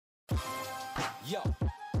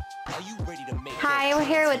Hi, we're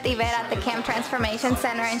here with Yvette at the Camp Transformation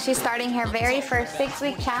Center, and she's starting her very first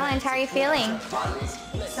 6-week challenge. How are you feeling?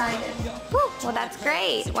 Excited. Woo, well, that's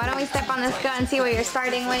great. Why don't we step on the scale and see what your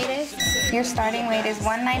starting weight is? Your starting weight is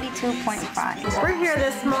 192.5. We're here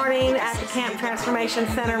this morning at the Camp Transformation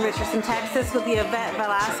Center in Richardson, Texas with the Yvette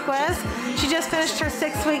Velasquez. She just finished her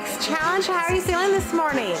 6 weeks challenge. How are you feeling this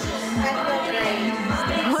morning? I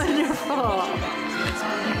feel great. Wonderful.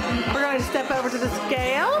 We're going to step over to the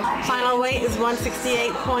scale. Final weight is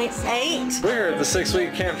 168.8. We're here at the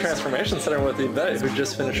 6-week Camp Transformation Center with Yvette, who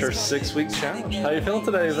just finished her 6-week challenge. How are you feeling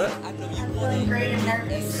today, Yvette? feeling great and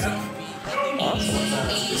nervous. Awesome.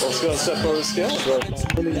 Let's go step over the scale. Weight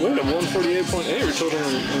of 148.8. We're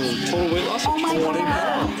total weight loss of 20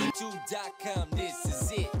 pounds.